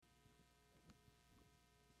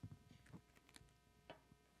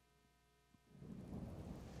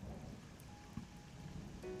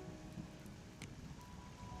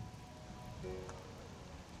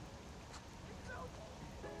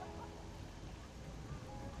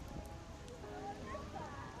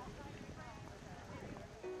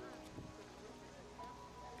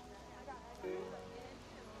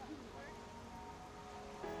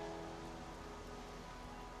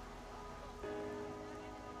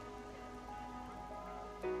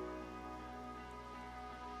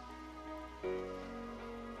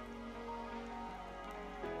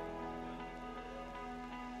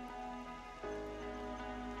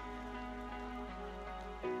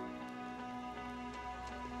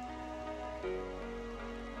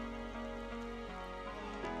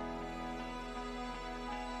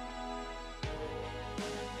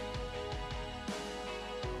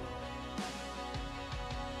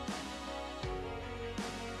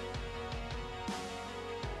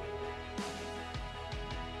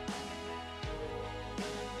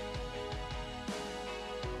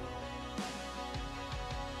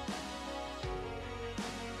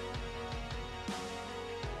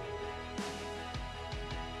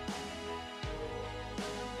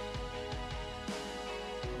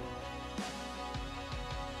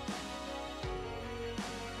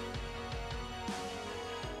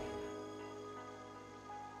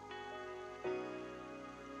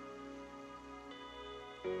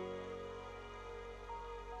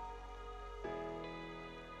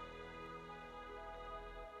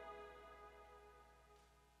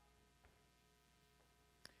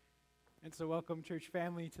And so welcome, church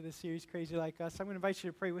family, to this series, Crazy Like Us. I'm going to invite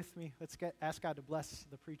you to pray with me. Let's ask God to bless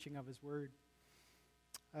the preaching of His Word.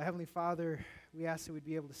 Heavenly Father, we ask that we'd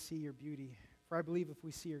be able to see your beauty. For I believe if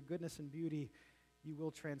we see your goodness and beauty, you will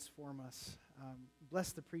transform us.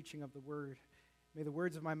 Bless the preaching of the Word. May the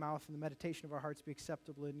words of my mouth and the meditation of our hearts be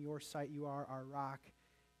acceptable in your sight. You are our rock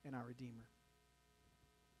and our Redeemer.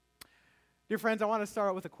 Dear friends, I want to start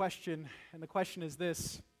out with a question, and the question is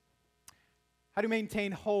this. How do you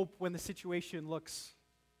maintain hope when the situation looks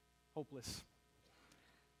hopeless?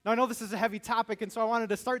 Now, I know this is a heavy topic, and so I wanted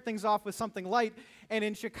to start things off with something light. And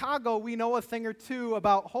in Chicago, we know a thing or two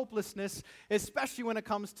about hopelessness, especially when it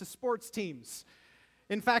comes to sports teams.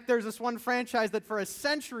 In fact, there's this one franchise that for a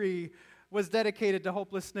century was dedicated to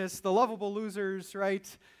hopelessness. The lovable losers, right?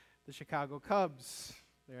 The Chicago Cubs.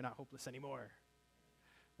 They're not hopeless anymore.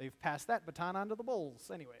 They've passed that baton on to the Bulls.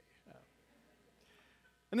 Anyway.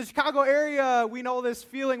 In the Chicago area, we know this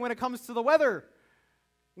feeling when it comes to the weather.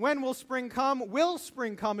 When will spring come? Will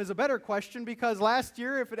spring come is a better question, because last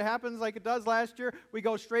year, if it happens like it does last year, we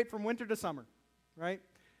go straight from winter to summer, right?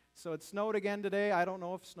 So it snowed again today. I don't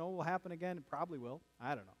know if snow will happen again. It probably will.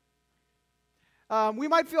 I don't know. We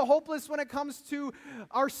might feel hopeless when it comes to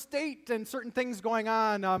our state and certain things going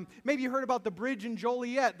on. Maybe you heard about the bridge in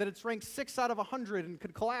Joliet, that it's ranked 6 out of 100 and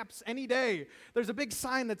could collapse any day. There's a big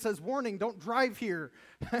sign that says, "Warning, don't drive here."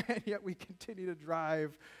 And yet we continue to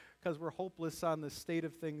drive because we're hopeless on the state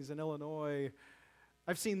of things in Illinois.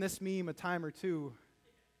 I've seen this meme a time or two,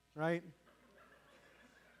 right?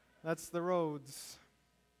 That's the roads.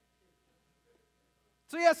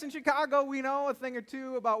 So yes, in Chicago, we know a thing or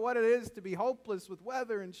two about what it is to be hopeless with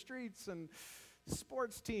weather and streets and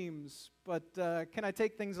sports teams. But can I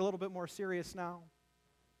take things a little bit more serious now?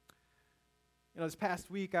 This past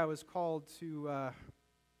week, I was called to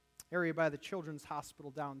area by the Children's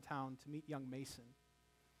Hospital downtown to meet young Mason.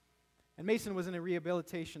 And Mason was in a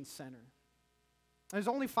rehabilitation center. It was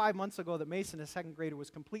only 5 months ago that Mason, a second grader, was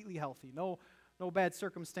completely healthy. No bad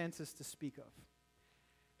circumstances to speak of.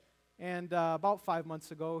 And about 5 months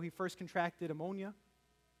ago, he first contracted pneumonia.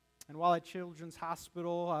 And while at Children's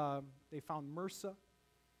Hospital, they found MRSA.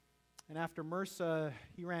 And after MRSA,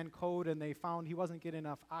 he ran code, and they found he wasn't getting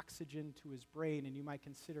enough oxygen to his brain, and you might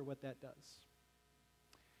consider what that does.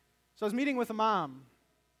 So I was meeting with a mom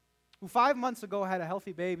who 5 months ago had a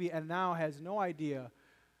healthy baby and now has no idea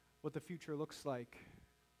what the future looks like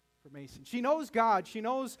for Mason. She knows God. She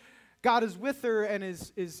knows God is with her and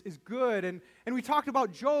is good. And we talked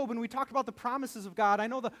about Job, and we talked about the promises of God. I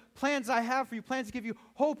know the plans I have for you, plans to give you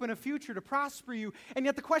hope and a future, to prosper you. And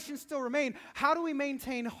yet the questions still remain, how do we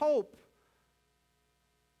maintain hope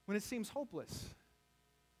when it seems hopeless?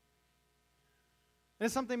 And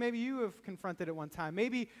it's something maybe you have confronted at one time.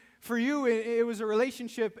 Maybe for you it was a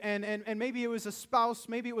relationship, and maybe it was a spouse,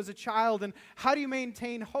 maybe it was a child. And how do you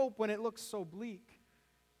maintain hope when it looks so bleak?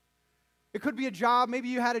 It could be a job. Maybe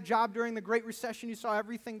you had a job during the Great Recession. You saw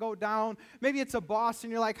everything go down. Maybe it's a boss, and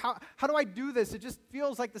you're like, how do I do this? It just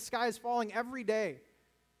feels like the sky is falling every day.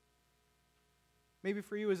 Maybe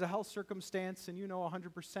for you it's a health circumstance, and you know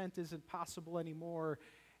 100% isn't possible anymore,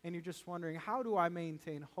 and you're just wondering, how do I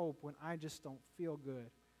maintain hope when I just don't feel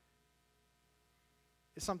good?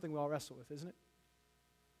 It's something we all wrestle with, isn't it?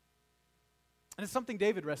 And it's something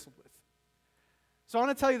David wrestled with. So I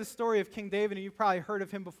want to tell you the story of King David, and you've probably heard of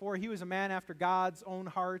him before. He was a man after God's own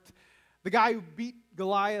heart. The guy who beat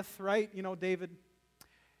Goliath, right? You know, David.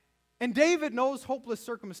 And David knows hopeless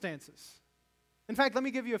circumstances. In fact, let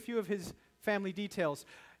me give you a few of his family details.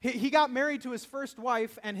 He got married to his first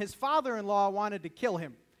wife, and his father-in-law wanted to kill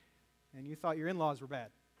him. And you thought your in-laws were bad.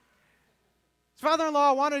 His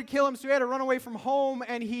father-in-law wanted to kill him, so he had to run away from home,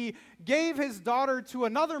 and he gave his daughter to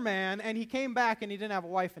another man, and he came back, and he didn't have a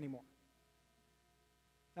wife anymore.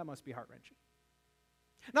 That must be heart-wrenching.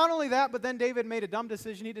 Not only that, but then David made a dumb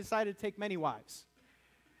decision. He decided to take many wives.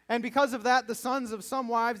 And because of that, the sons of some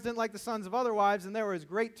wives didn't like the sons of other wives, and there was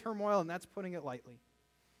great turmoil, and that's putting it lightly.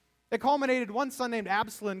 It culminated, one son named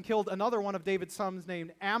Absalom killed another one of David's sons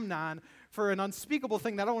named Amnon for an unspeakable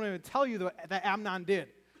thing that I don't even tell you that Amnon did.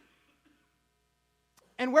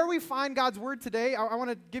 And where we find God's word today, I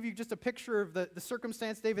want to give you just a picture of the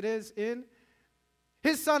circumstance David is in.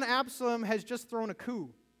 His son Absalom has just thrown a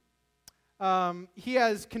coup. He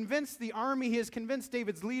has convinced the army, he has convinced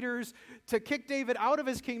David's leaders to kick David out of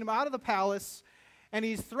his kingdom, out of the palace, and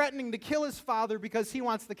he's threatening to kill his father because he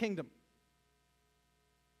wants the kingdom.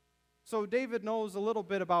 So David knows a little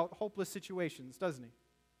bit about hopeless situations, doesn't he?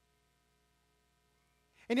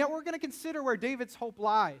 And yet we're going to consider where David's hope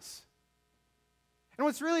lies. And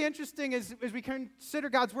what's really interesting is, as we consider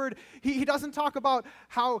God's word, he doesn't talk about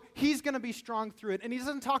how he's going to be strong through it, and he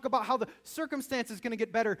doesn't talk about how the circumstance is going to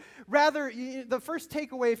get better. Rather, the first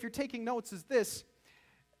takeaway, if you're taking notes, is this,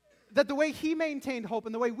 that the way he maintained hope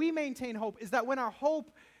and the way we maintain hope is that when our hope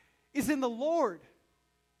is in the Lord.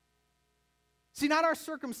 See, not our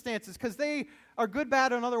circumstances, because they are good,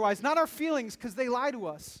 bad, and otherwise. Not our feelings, because they lie to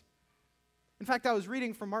us. In fact, I was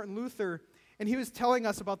reading from Martin Luther, and he was telling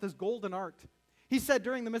us about this golden art. He said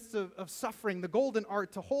during the midst of suffering, the golden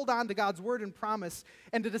art, to hold on to God's word and promise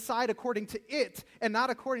and to decide according to it and not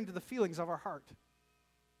according to the feelings of our heart.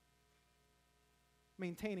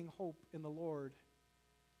 Maintaining hope in the Lord.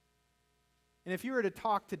 And if you were to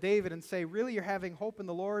talk to David and say, really, you're having hope in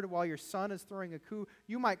the Lord while your son is throwing a coup,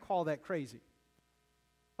 you might call that crazy.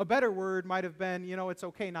 A better word might have been, it's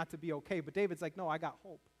okay not to be okay. But David's like, no, I got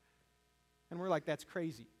hope. And we're like, that's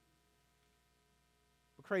crazy.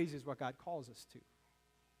 But crazy is what God calls us to.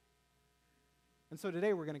 And so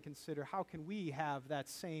today we're going to consider how can we have that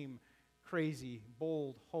same crazy,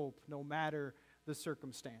 bold hope no matter the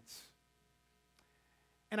circumstance.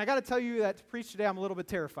 And I got to tell you that to preach today I'm a little bit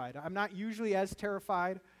terrified. I'm not usually as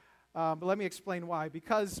terrified, but let me explain why.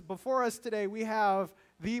 Because before us today we have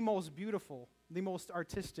the most beautiful, the most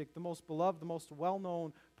artistic, the most beloved, the most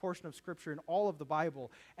well-known portion of Scripture in all of the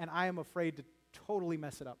Bible, and I am afraid to totally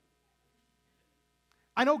mess it up.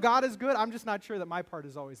 I know God is good, I'm just not sure that my part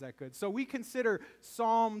is always that good. So we consider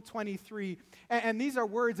Psalm 23, and these are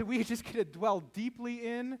words that we just get to dwell deeply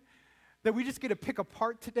in, that we just get to pick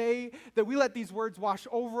apart today, that we let these words wash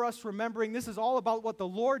over us, remembering this is all about what the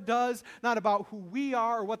Lord does, not about who we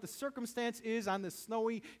are or what the circumstance is on this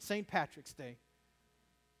snowy St. Patrick's Day.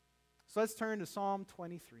 So let's turn to Psalm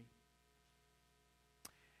 23.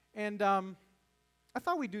 And I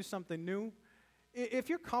thought we'd do something new. If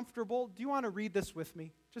you're comfortable, do you want to read this with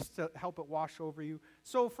me, just to help it wash over you?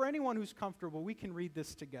 So for anyone who's comfortable, we can read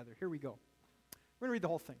this together. Here we go. We're going to read the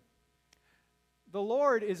whole thing. The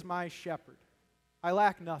Lord is my shepherd. I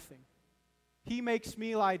lack nothing. He makes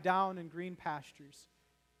me lie down in green pastures.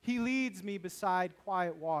 He leads me beside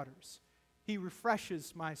quiet waters. He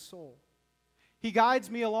refreshes my soul. He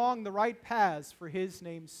guides me along the right paths for his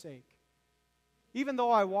name's sake. Even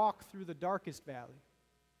though I walk through the darkest valley,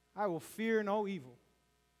 I will fear no evil,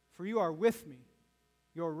 for you are with me.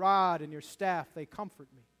 Your rod and your staff, they comfort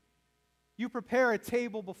me. You prepare a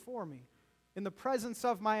table before me in the presence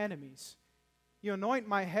of my enemies. You anoint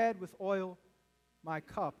my head with oil, my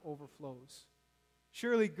cup overflows.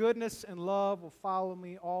 Surely goodness and love will follow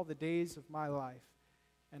me all the days of my life,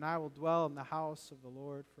 and I will dwell in the house of the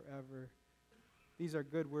Lord forever. These are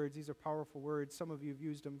good words. These are powerful words. Some of you have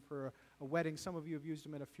used them for a wedding. Some of you have used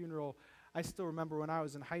them at a funeral. I still remember when I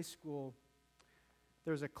was in high school,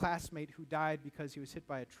 there was a classmate who died because he was hit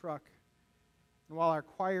by a truck. And while our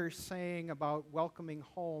choir sang about welcoming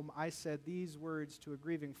home, I said these words to a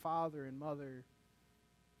grieving father and mother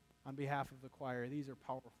on behalf of the choir. These are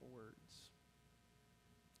powerful words.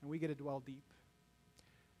 And we get to dwell deep.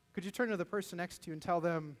 Could you turn to the person next to you and tell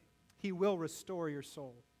them, he will restore your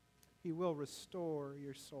soul. He will restore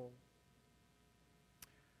your soul.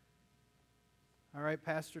 All right,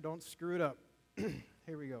 Pastor, don't screw it up.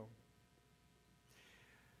 Here we go.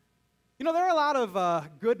 There are a lot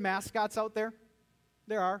of good mascots out there.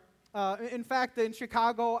 There are. In fact, in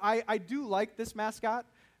Chicago, I do like this mascot,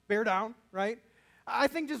 Bear Down, right? I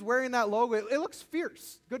think just wearing that logo, it looks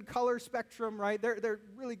fierce. Good color spectrum, right? They're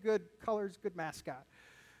really good colors, good mascot.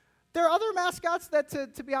 There are other mascots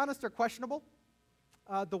that, to be honest, are questionable.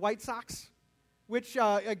 The White Sox, which,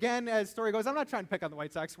 again, as the story goes, I'm not trying to pick on the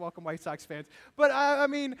White Sox. Welcome, White Sox fans. But,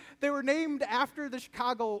 they were named after the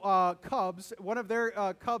Chicago Cubs. One of their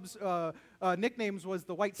Cubs nicknames was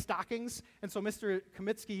the White Stockings. And so Mr.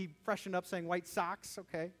 Kamitsky freshened up saying White Sox.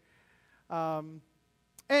 Okay. And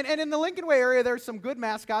in the Lincoln Way area, there's some good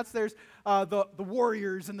mascots. There's the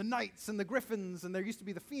Warriors and the Knights and the Griffins, and there used to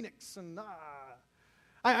be the Phoenix. And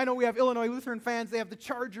I know we have Illinois Lutheran fans. They have the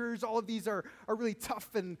Chargers. All of these are really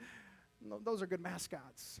tough, and those are good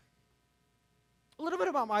mascots. A little bit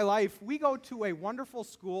about my life. We go to a wonderful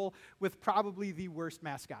school with probably the worst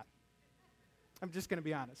mascot. I'm just going to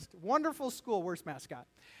be honest. Wonderful school, worst mascot.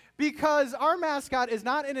 Because our mascot is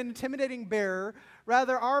not an intimidating bear.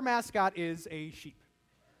 Rather, our mascot is a sheep.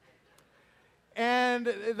 And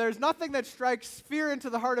there's nothing that strikes fear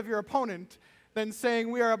into the heart of your opponent than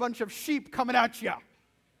saying we are a bunch of sheep coming at you.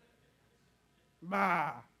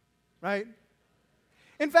 Bah, right?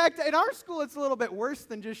 In fact, in our school, it's a little bit worse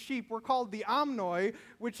than just sheep. We're called the Omnoi,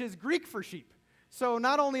 which is Greek for sheep. So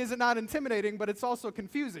not only is it not intimidating, but it's also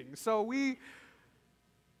confusing. So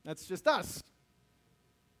that's just us.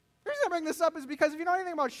 There's reason I bring this up is because if you know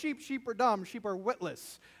anything about sheep, sheep are dumb, sheep are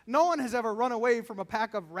witless. No one has ever run away from a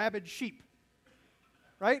pack of rabid sheep,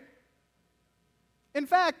 right? In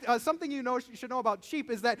fact, something you should know about sheep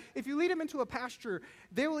is that if you lead them into a pasture,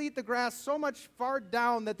 they will eat the grass so much far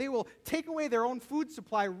down that they will take away their own food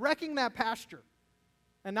supply, wrecking that pasture,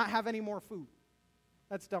 and not have any more food.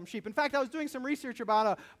 That's dumb sheep. In fact, I was doing some research about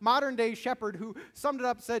a modern-day shepherd who summed it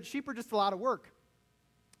up, said sheep are just a lot of work.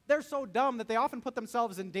 They're so dumb that they often put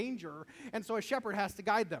themselves in danger, and so a shepherd has to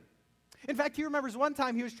guide them. In fact, he remembers one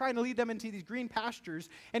time he was trying to lead them into these green pastures,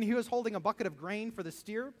 and he was holding a bucket of grain for the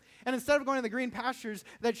steer. And instead of going to the green pastures,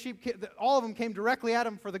 all of them came directly at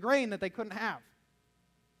him for the grain that they couldn't have.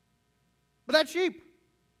 But that sheep,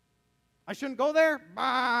 I shouldn't go there?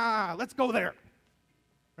 Bah, let's go there.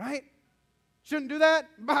 Right? Shouldn't do that?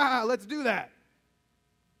 Bah, let's do that.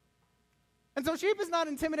 And so sheep is not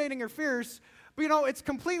intimidating or fierce, but it's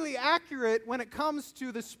completely accurate when it comes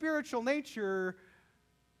to the spiritual nature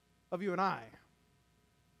of you and I.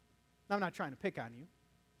 Now, I'm not trying to pick on you,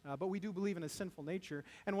 but we do believe in a sinful nature.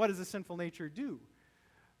 And what does the sinful nature do?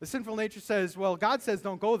 The sinful nature says, well, God says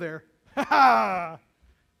don't go there. Ha ha!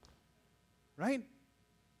 Right?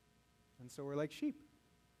 And so we're like sheep.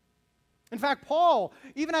 In fact, Paul,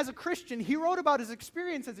 even as a Christian, he wrote about his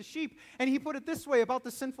experience as a sheep, and he put it this way about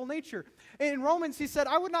the sinful nature. In Romans, he said,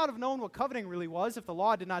 I would not have known what coveting really was if the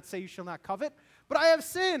law did not say you shall not covet, but I have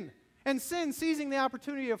sinned. And sin, seizing the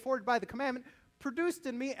opportunity afforded by the commandment, produced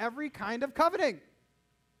in me every kind of coveting.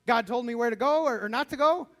 God told me where to go or not to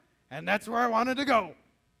go, and that's where I wanted to go.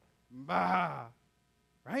 Bah.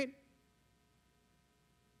 Right?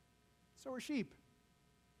 So we're sheep.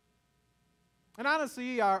 And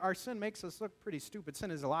honestly, our sin makes us look pretty stupid. Sin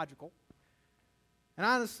is illogical. And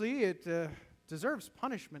honestly, it deserves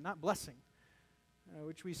punishment, not blessing,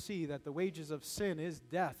 which we see that the wages of sin is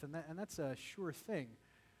death, and that's a sure thing.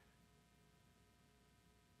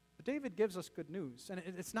 But David gives us good news, and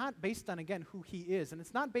it's not based on, again, who he is, and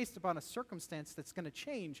it's not based upon a circumstance that's going to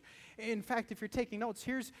change. In fact, if you're taking notes,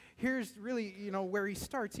 here's really, where he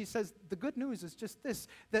starts. He says, the good news is just this,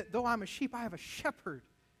 that though I'm a sheep, I have a shepherd.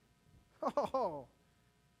 Oh,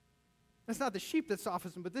 that's not the sheep that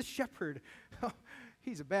softens him, but this shepherd,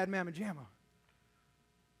 he's a bad mamma jamma.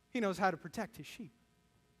 He knows how to protect his sheep.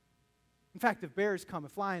 In fact, if bears come,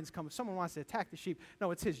 if lions come, if someone wants to attack the sheep,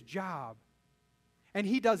 no, it's his job. And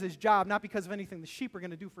he does his job not because of anything the sheep are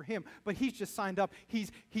going to do for him, but he's just signed up.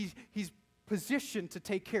 He's positioned to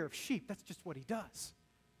take care of sheep. That's just what he does.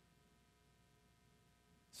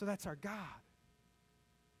 So that's our God.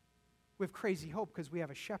 We have crazy hope because we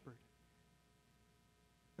have a shepherd.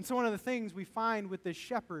 And so one of the things we find with this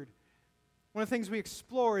shepherd, one of the things we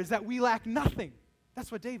explore is that we lack nothing.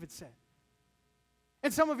 That's what David said.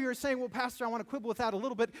 And some of you are saying, well, Pastor, I want to quibble with that a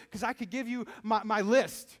little bit because I could give you my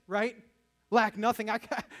list, right? Lack nothing.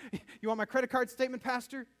 You want my credit card statement,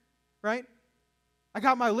 Pastor? Right? I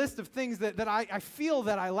got my list of things that I feel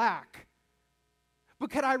that I lack. But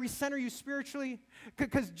could I recenter you spiritually?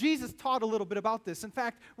 Because Jesus taught a little bit about this. In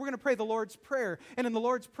fact, we're going to pray the Lord's Prayer. And in the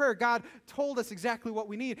Lord's Prayer, God told us exactly what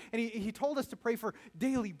we need. And He told us to pray for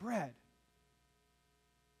daily bread.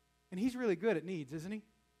 And He's really good at needs, isn't He?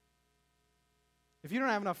 If you don't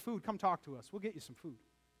have enough food, come talk to us. We'll get you some food.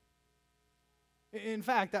 In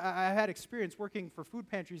fact, I had experience working for food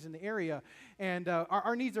pantries in the area, and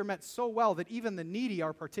our needs are met so well that even the needy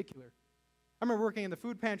are particular. I remember working in the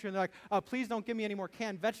food pantry, and they're like, please don't give me any more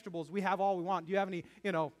canned vegetables. We have all we want. Do you have any,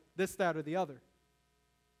 this, that, or the other?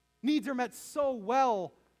 Needs are met so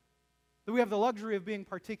well that we have the luxury of being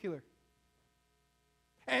particular.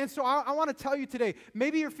 And so I want to tell you today,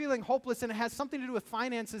 maybe you're feeling hopeless and it has something to do with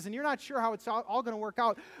finances and you're not sure how it's all going to work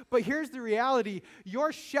out. But here's the reality.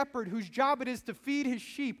 Your shepherd, whose job it is to feed his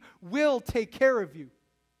sheep, will take care of you.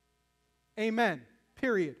 Amen.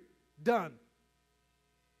 Period. Done.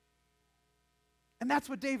 And that's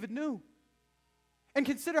what David knew. And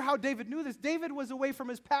consider how David knew this. David was away from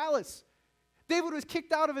his palace. David was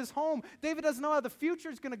kicked out of his home. David doesn't know how the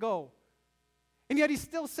future is going to go. And yet he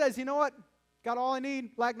still says, you know what? Got all I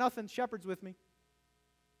need, lack nothing, shepherd's with me.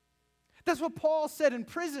 That's what Paul said in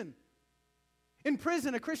prison. In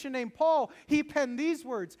prison, a Christian named Paul, he penned these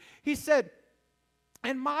words. He said,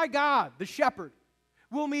 and my God, the shepherd,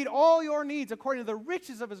 will meet all your needs according to the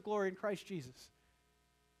riches of his glory in Christ Jesus.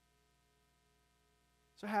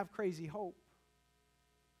 So have crazy hope.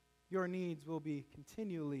 Your needs will be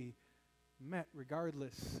continually met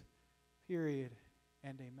regardless. Period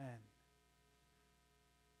and amen.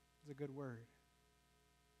 It's a good word.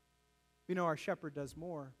 We know our shepherd does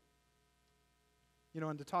more.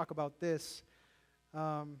 And to talk about this,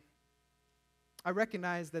 I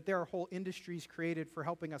recognize that there are whole industries created for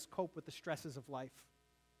helping us cope with the stresses of life.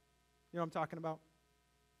 You know what I'm talking about?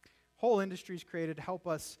 Whole industries created to help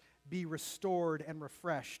us be restored and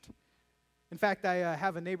refreshed. In fact, I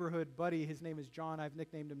have a neighborhood buddy. His name is John. I've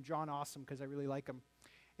nicknamed him John Awesome because I really like him.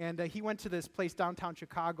 And he went to this place downtown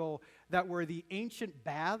Chicago that were the ancient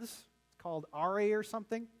baths. It's called RA or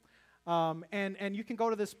something. And you can go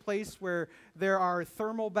to this place where there are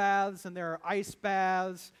thermal baths and there are ice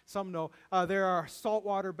baths. Some know. There are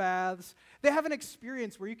saltwater baths. They have an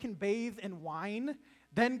experience where you can bathe in wine,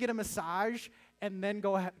 then get a massage, and then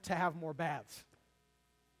go to have more baths.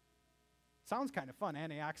 Sounds kind of fun.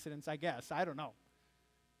 Antioxidants, I guess. I don't know.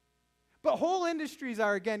 But whole industries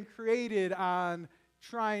are, again, created on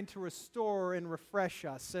trying to restore and refresh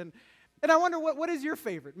us. And I wonder, what is your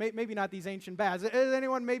favorite? Maybe not these ancient baths. Is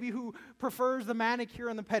anyone maybe who prefers the manicure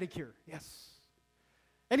and the pedicure? Yes.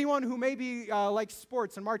 Anyone who maybe likes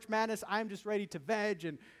sports and March Madness, I'm just ready to veg,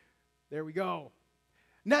 and there we go.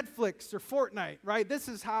 Netflix or Fortnite, right? This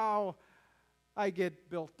is how I get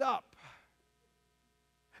built up.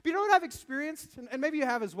 But you know what I've experienced, and maybe you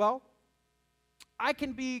have as well? I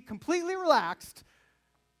can be completely relaxed,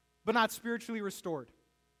 but not spiritually restored.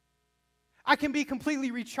 I can be completely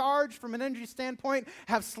recharged from an energy standpoint,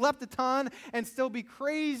 have slept a ton, and still be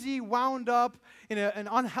crazy wound up in an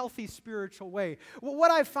unhealthy spiritual way. Well, what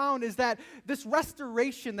I've found is that this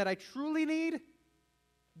restoration that I truly need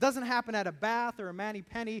doesn't happen at a bath or a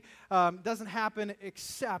mani-pedi, doesn't happen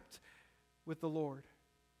except with the Lord.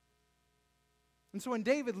 And so when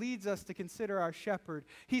David leads us to consider our shepherd,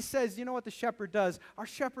 he says, you know what the shepherd does? Our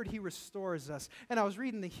shepherd, he restores us. And I was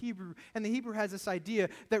reading the Hebrew, and the Hebrew has this idea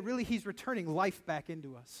that really he's returning life back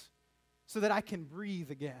into us so that I can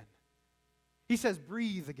breathe again. He says,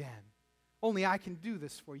 breathe again. Only I can do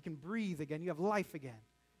this for you. You can breathe again. You have life again.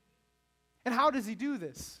 And how does he do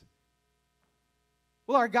this?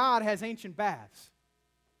 Well, our God has ancient baths.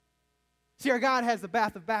 See, our God has the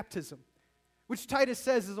bath of baptism, which Titus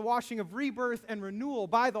says is a washing of rebirth and renewal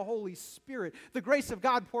by the Holy Spirit. The grace of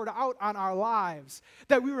God poured out on our lives,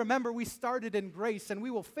 that we remember we started in grace and we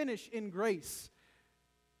will finish in grace.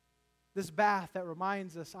 This bath that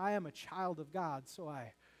reminds us, I am a child of God, so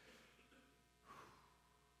I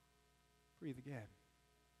breathe again.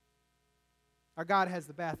 Our God has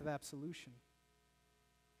the bath of absolution.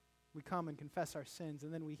 We come and confess our sins,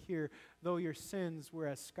 and then we hear, though your sins were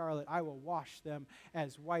as scarlet, I will wash them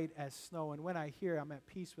as white as snow. And when I hear I'm at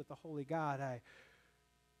peace with the holy God, I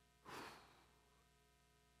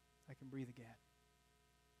can breathe again.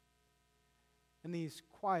 And these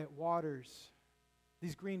quiet waters,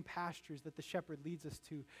 these green pastures that the shepherd leads us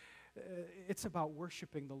to, it's about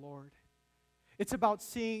worshiping the Lord. It's about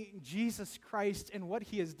seeing Jesus Christ and what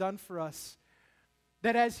he has done for us.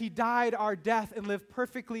 That as he died our death and lived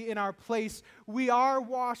perfectly in our place, we are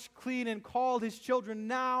washed clean and called his children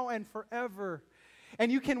now and forever.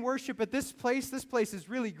 And you can worship at this place. This place is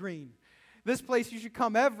really green. This place you should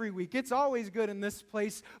come every week. It's always good in this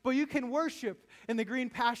place. But you can worship in the green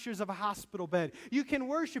pastures of a hospital bed. You can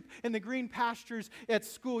worship in the green pastures at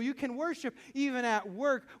school. You can worship even at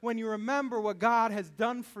work when you remember what God has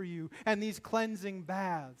done for you and these cleansing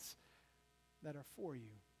baths that are for you.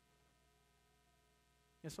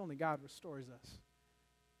 Yes, only God restores us.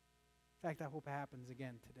 In fact, I hope it happens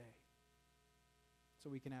again today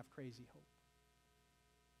so we can have crazy hope.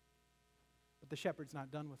 But the shepherd's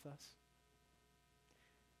not done with us.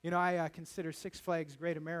 You know, I consider Six Flags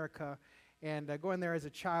Great America, and going there as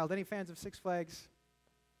a child. Any fans of Six Flags?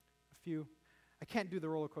 A few. I can't do the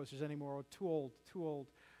roller coasters anymore. Too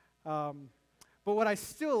old. But what I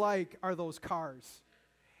still like are those cars.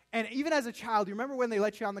 And even as a child, you remember when they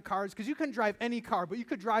let you on the cars? Because you couldn't drive any car, but you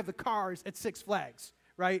could drive the cars at Six Flags,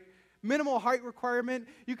 right? Minimal height requirement.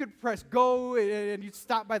 You could press go, and you'd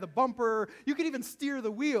stop by the bumper. You could even steer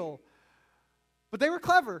the wheel. But they were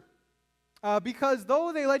clever, because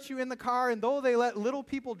though they let you in the car and though they let little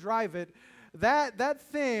people drive it, that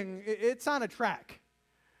thing, it's on a track.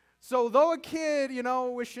 So though a kid,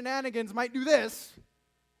 with shenanigans might do this,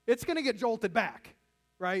 it's going to get jolted back,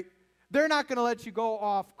 right? They're not going to let you go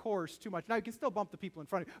off course too much. Now, you can still bump the people in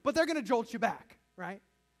front of you, but they're going to jolt you back, right?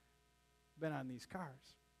 Been on these cars.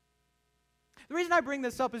 The reason I bring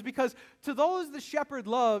this up is because to those the shepherd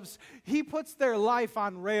loves, he puts their life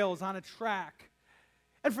on rails, on a track.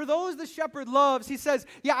 And for those the shepherd loves, he says,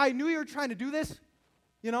 yeah, I knew you were trying to do this,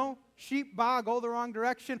 sheep, go the wrong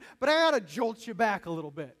direction, but I got to jolt you back a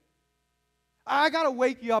little bit. I got to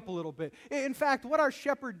wake you up a little bit. In fact, what our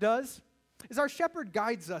shepherd does is our shepherd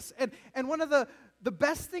guides us. And one of the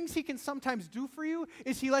best things he can sometimes do for you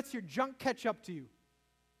is he lets your junk catch up to you.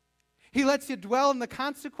 He lets you dwell in the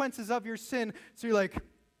consequences of your sin. So you're like,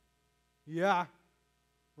 yeah,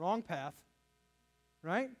 wrong path,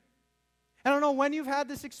 right? I don't know when you've had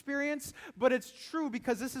this experience, but it's true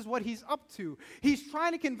because this is what he's up to. He's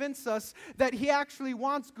trying to convince us that he actually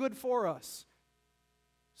wants good for us.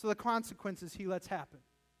 So the consequences he lets happen.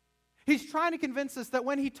 He's trying to convince us that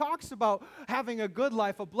when he talks about having a good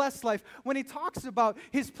life, a blessed life, when he talks about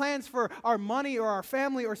his plans for our money or our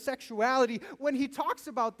family or sexuality, when he talks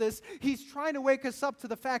about this, he's trying to wake us up to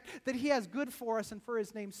the fact that he has good for us and for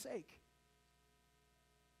his name's sake.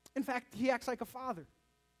 In fact, he acts like a father.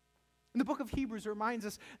 In the book of Hebrews, it reminds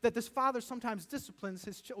us that this father sometimes disciplines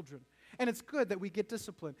his children. And it's good that we get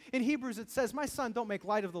discipline. In Hebrews, it says, "My son, don't make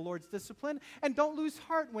light of the Lord's discipline, and don't lose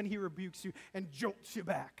heart when he rebukes you and jolts you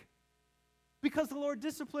back." Because the Lord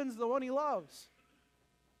disciplines the one he loves.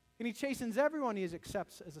 And he chastens everyone he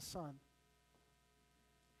accepts as a son.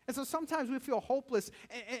 And so sometimes we feel hopeless.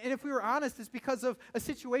 And if we were honest, it's because of a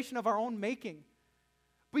situation of our own making.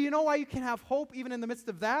 But you know why you can have hope even in the midst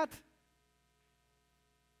of that?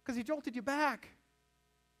 Because he jolted you back.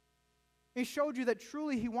 He showed you that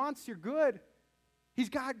truly he wants your good. He's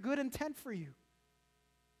got good intent for you.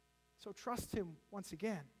 So trust him once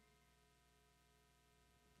again.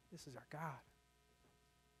 This is our God.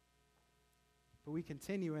 But we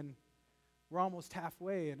continue, and we're almost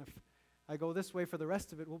halfway. And if I go this way for the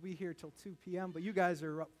rest of it, we'll be here till 2 p.m. But you guys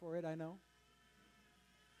are up for it, I know.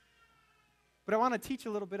 But I want to teach a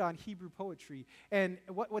little bit on Hebrew poetry. And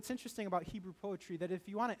what's interesting about Hebrew poetry, that if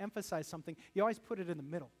you want to emphasize something, you always put it in the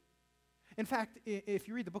middle. In fact, if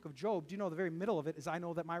you read the book of Job, do you know the very middle of it is, "I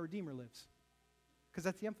know that my Redeemer lives"? Because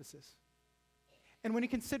that's the emphasis. And when you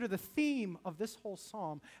consider the theme of this whole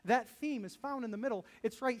psalm, that theme is found in the middle.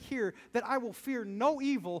 It's right here, that I will fear no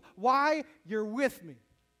evil. Why? You're with me.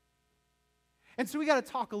 And so we got to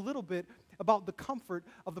talk a little bit about the comfort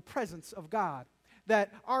of the presence of God,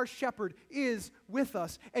 that our shepherd is with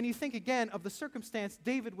us. And you think again of the circumstance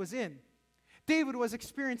David was in. David was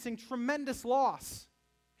experiencing tremendous loss.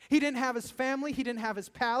 He didn't have his family. He didn't have his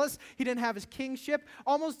palace. He didn't have his kingship.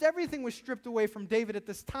 Almost everything was stripped away from David at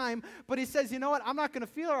this time. But he says, you know what? I'm not going to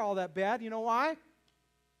feel all that bad. You know why?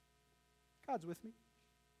 God's with me.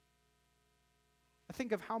 I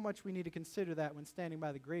think of how much we need to consider that when standing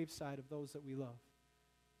by the graveside of those that we love.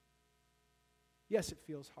 Yes, it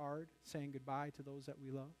feels hard saying goodbye to those that we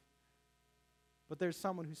love. But there's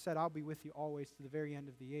someone who said, "I'll be with you always to the very end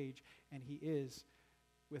of the age," and he is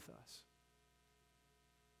with us.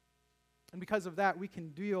 And because of that, we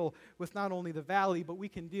can deal with not only the valley, but we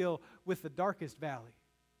can deal with the darkest valley,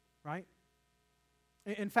 right?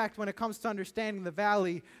 In fact, when it comes to understanding the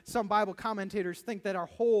valley, some Bible commentators think that our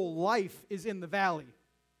whole life is in the valley.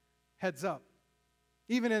 Heads up.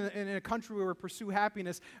 Even in a country where we pursue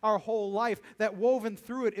happiness, our whole life, that woven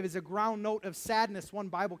through it is a ground note of sadness, one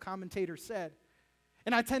Bible commentator said.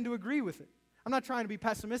 And I tend to agree with it. I'm not trying to be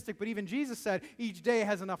pessimistic, but even Jesus said each day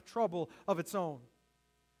has enough trouble of its own.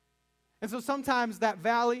 And so sometimes that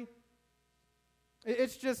valley,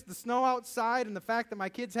 it's just the snow outside and the fact that my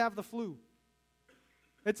kids have the flu.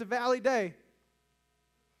 It's a valley day.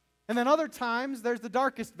 And then other times, there's the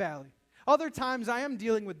darkest valley. Other times, I am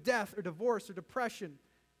dealing with death or divorce or depression,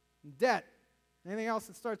 and debt, anything else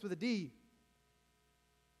that starts with a D.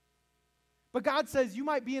 But God says, you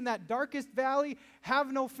might be in that darkest valley.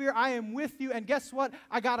 Have no fear. I am with you. And guess what?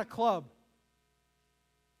 I got a club.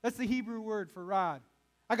 That's the Hebrew word for rod.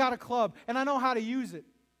 I got a club, and I know how to use it.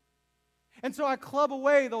 And so I club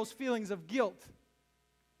away those feelings of guilt,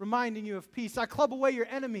 reminding you of peace. I club away your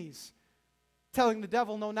enemies, telling the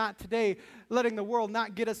devil, no, not today, letting the world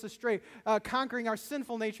not get us astray, conquering our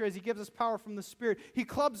sinful nature as he gives us power from the Spirit. He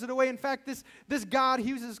clubs it away. In fact, this God, he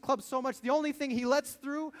uses his club so much, the only thing he lets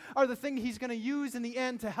through are the things he's going to use in the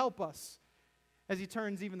end to help us as he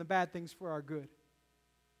turns even the bad things for our good.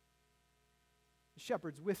 The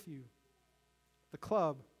shepherd's with you, the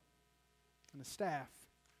club, and the staff.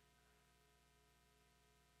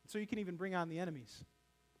 So you can even bring on the enemies.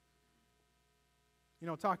 You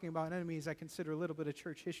know, talking about enemies, I consider a little bit of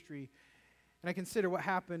church history, and I consider what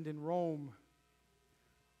happened in Rome.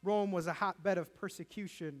 Rome was a hotbed of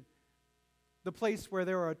persecution, the place where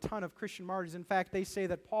there were a ton of Christian martyrs. In fact, they say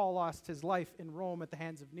that Paul lost his life in Rome at the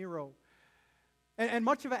hands of Nero. And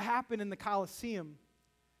much of it happened in the Colosseum.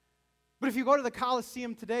 But if you go to the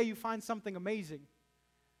Colosseum today, you find something amazing.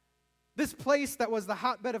 This place that was the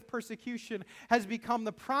hotbed of persecution has become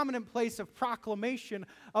the prominent place of proclamation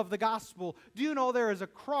of the gospel. Do you know there is a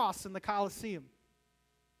cross in the Colosseum?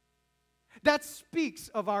 That speaks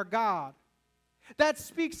of our God. That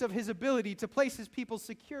speaks of his ability to place his people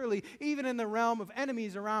securely, even in the realm of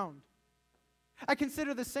enemies around. I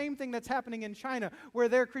consider the same thing that's happening in China, where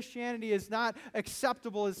their Christianity is not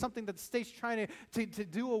acceptable, is something that the state's trying to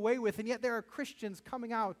do away with, and yet there are Christians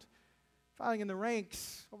coming out, filing in the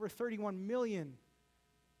ranks, over 31 million.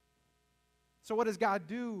 So what does God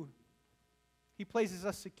do? He places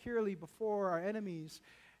us securely before our enemies.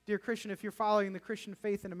 Dear Christian, if you're following the Christian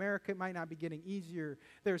faith in America, it might not be getting easier.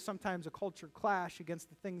 There's sometimes a culture clash against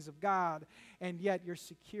the things of God, and yet you're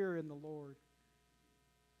secure in the Lord.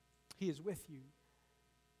 He is with you.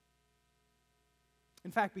 In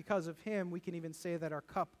fact, because of Him, we can even say that our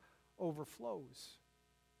cup overflows.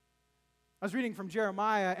 I was reading from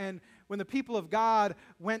Jeremiah, and when the people of God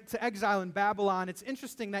went to exile in Babylon, it's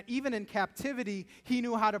interesting that even in captivity, He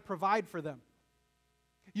knew how to provide for them.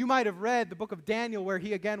 You might have read the book of Daniel, where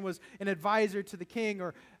he again was an advisor to the king,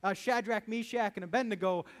 or Shadrach, Meshach, and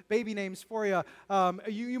Abednego, baby names for you.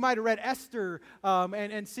 You might have read Esther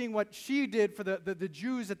and seeing what she did for the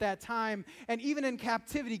Jews at that time. And even in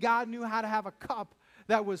captivity, God knew how to have a cup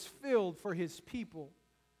that was filled for His people.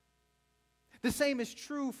 The same is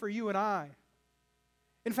true for you and I.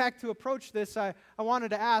 In fact, to approach this, I wanted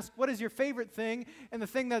to ask, what is your favorite thing and the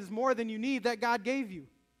thing that is more than you need that God gave you?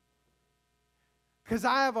 Because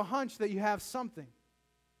I have a hunch that you have something.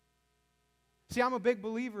 See, I'm a big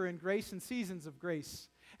believer in grace and seasons of grace.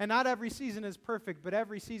 And not every season is perfect, but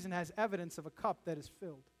every season has evidence of a cup that is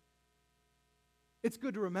filled. It's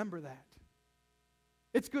good to remember that.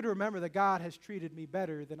 It's good to remember that God has treated me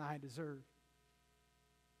better than I deserve.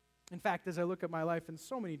 In fact, as I look at my life in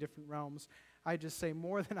so many different realms, I just say,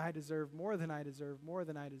 more than I deserve, more than I deserve, more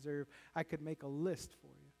than I deserve. I could make a list for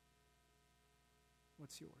you.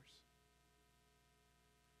 What's yours?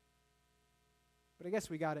 But I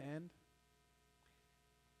guess we got to end.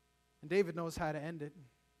 And David knows how to end it.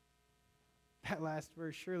 That last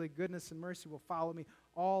verse, surely goodness and mercy will follow me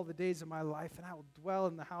all the days of my life, and I will dwell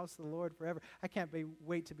in the house of the Lord forever. I can't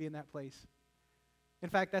wait to be in that place. In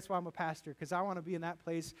fact, that's why I'm a pastor, because I want to be in that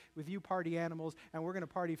place with you party animals, and we're going to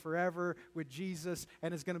party forever with Jesus,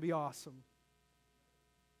 and it's going to be awesome.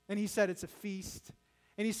 And He said it's a feast.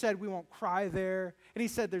 And He said we won't cry there. And He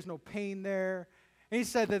said there's no pain there. And He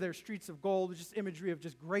said that there's streets of gold, just imagery of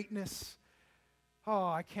just greatness. Oh,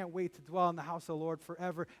 I can't wait to dwell in the house of the Lord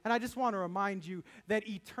forever. And I just want to remind you that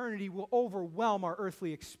eternity will overwhelm our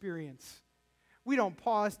earthly experience. We don't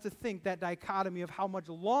pause to think that dichotomy of how much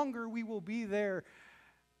longer we will be there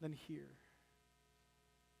than here.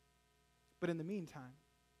 But in the meantime,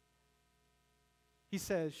 He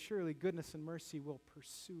says, surely goodness and mercy will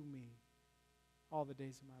pursue me all the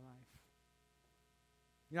days of my life.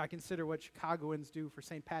 You know, I consider what Chicagoans do for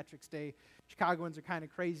St. Patrick's Day. Chicagoans are kind of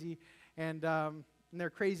crazy, and in their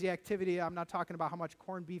crazy activity, I'm not talking about how much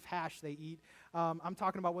corned beef hash they eat. I'm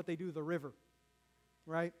talking about what they do to the river,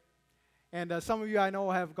 right? And some of you I know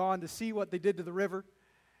have gone to see what they did to the river,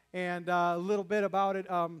 and a little bit about it.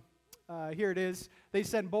 Here it is. They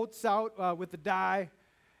send boats out with the dye,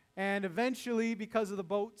 and eventually, because of the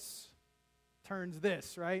boats, turns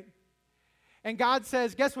this, right? And God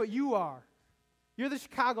says, guess what you are? You're the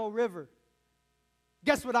Chicago River.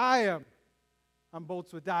 Guess what I am? I'm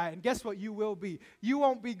boats with dye. And guess what you will be? You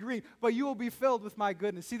won't be green, but you will be filled with my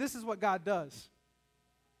goodness. See, this is what God does.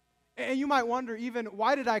 And you might wonder even,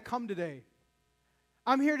 why did I come today?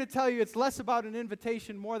 I'm here to tell you it's less about an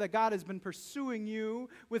invitation, more that God has been pursuing you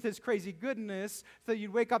with His crazy goodness so that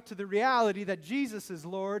you'd wake up to the reality that Jesus is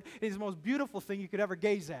Lord is the most beautiful thing you could ever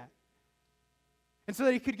gaze at. And so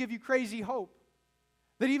that He could give you crazy hope.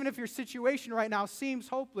 That even if your situation right now seems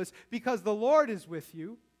hopeless, because the Lord is with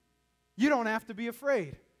you, you don't have to be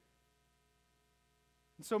afraid.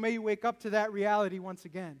 And so may you wake up to that reality once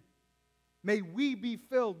again. May we be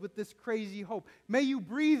filled with this crazy hope. May you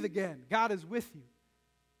breathe again. God is with you.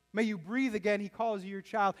 May you breathe again. He calls you your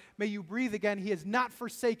child. May you breathe again. He has not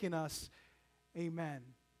forsaken us. Amen.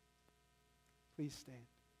 Please stand.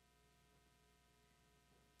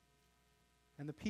 And the peace